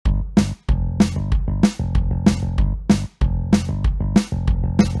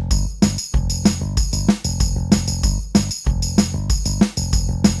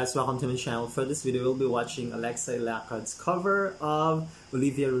guys, welcome to my channel. For this video, we'll be watching Ilacad's cover of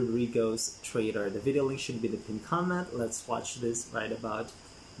Olivia Rodrigo's Traitor. The video link should be in the pinned comment. Let's watch this right about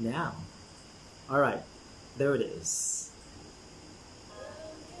now. Alright, there it is.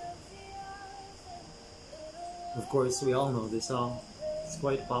 Of course, we all know this song. It's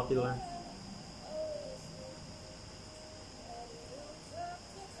quite popular.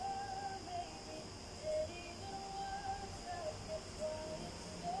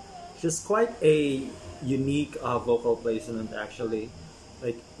 Just quite a unique vocal placement actually.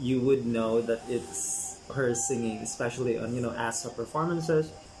 Like you would know that it's her singing, especially on Asa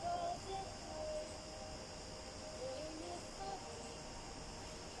performances.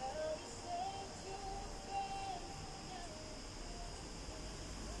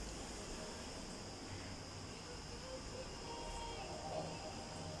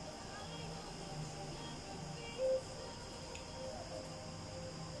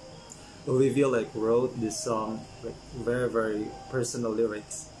 Olivia wrote this song very personal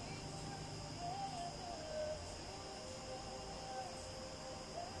lyrics.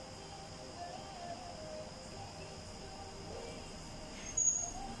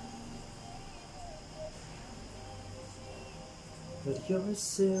 But you're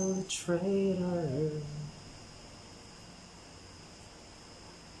still a traitor.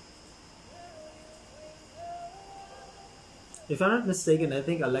 If I'm not mistaken, I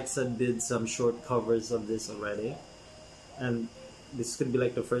think Alexa did some short covers of this already. And this could be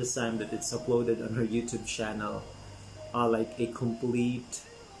the first time that it's uploaded on her YouTube channel. Like a complete,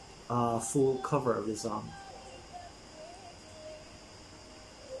 full cover of the song.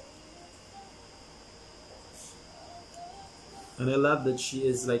 And I love that she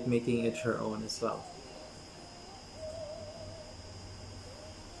is making it her own as well.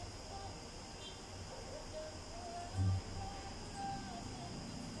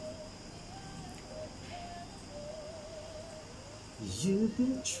 You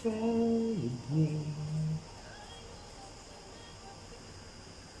betrayed me.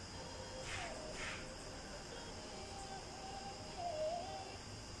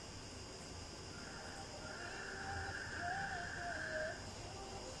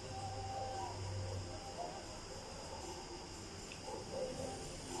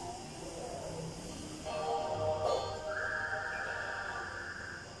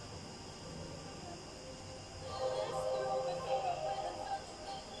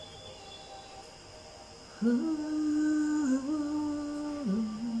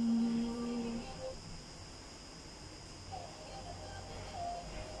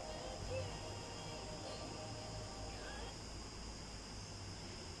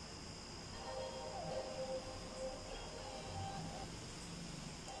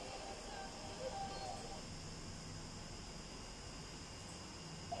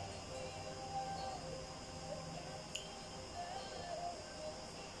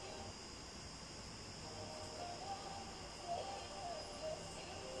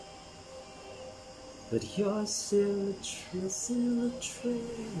 But you're still a traitor.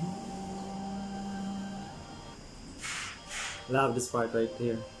 Love this part right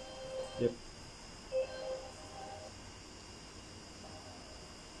here. Yep.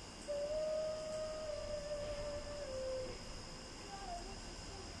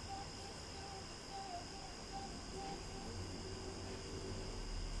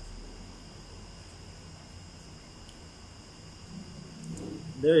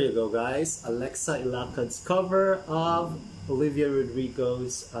 There you go, guys. Ilacad's cover of Olivia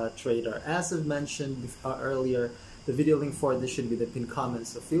Rodrigo's Traitor. As I've mentioned earlier, the video link for this should be the pinned comment,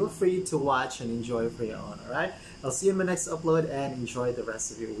 so feel free to watch and enjoy for your own, alright? I'll see you in my next upload and enjoy the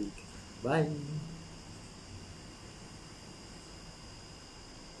rest of your week. Bye!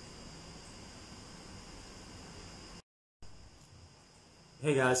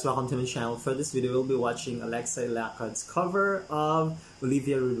 Hey guys, welcome to my channel. For this video, we'll be watching Ilacad's cover of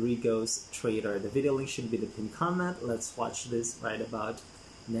Olivia Rodrigo's Traitor. The video link should be in the pinned comment. Let's watch this right about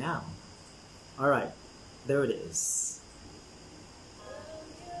now. Alright, there it is.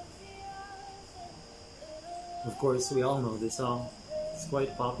 Of course, we all know this song. It's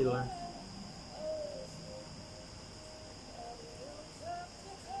quite popular.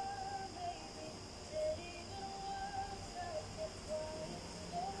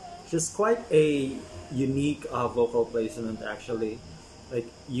 Just quite a unique vocal placement actually. Like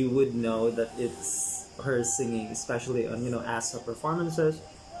you would know that it's her singing, especially on Asa performances.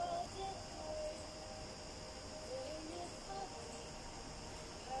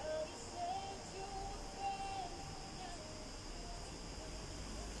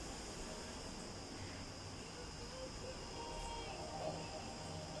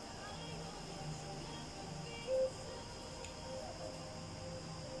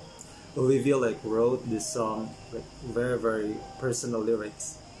 Olivia like wrote this song, like very very personal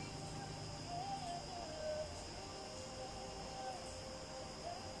lyrics.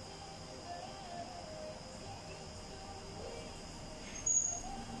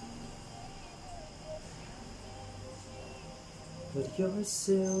 But you're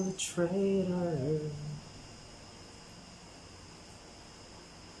still a traitor.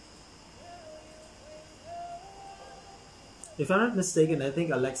 If I'm not mistaken, I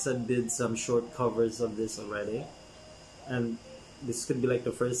think Alexa did some short covers of this already. And this could be like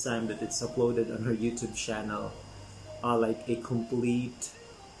the first time that it's uploaded on her YouTube channel. Like a complete,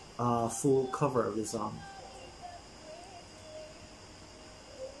 full cover of the song.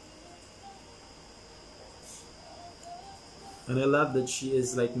 And I love that she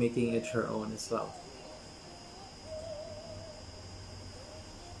is like making it her own as well.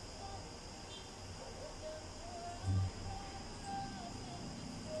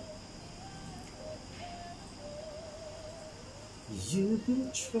 You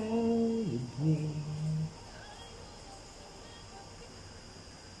betrayed me.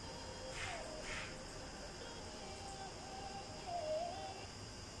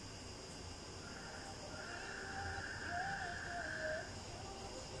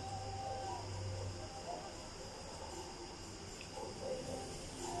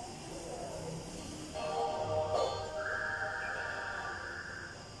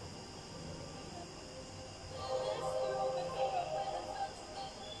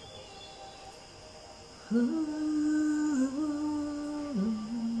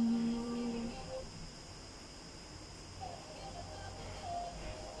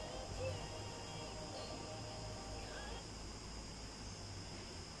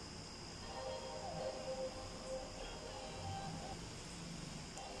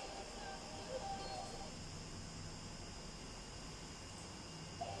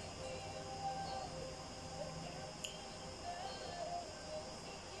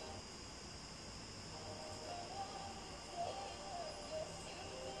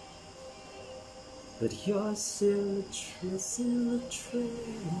 But you're still a traitor.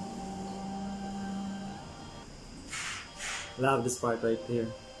 Love this part right here.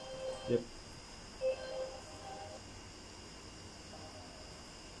 Yep.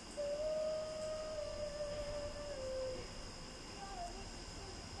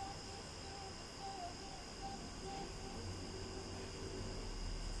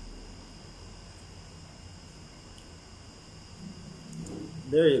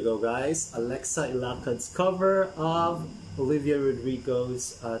 There you go, guys. Alexa Ilacad's cover of Olivia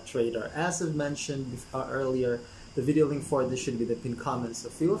Rodrigo's Traitor. As I've mentioned earlier, the video link for this should be the pinned comment, so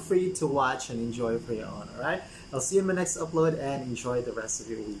feel free to watch and enjoy for your own, alright? I'll see you in my next upload and enjoy the rest of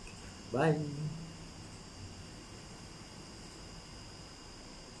your week. Bye!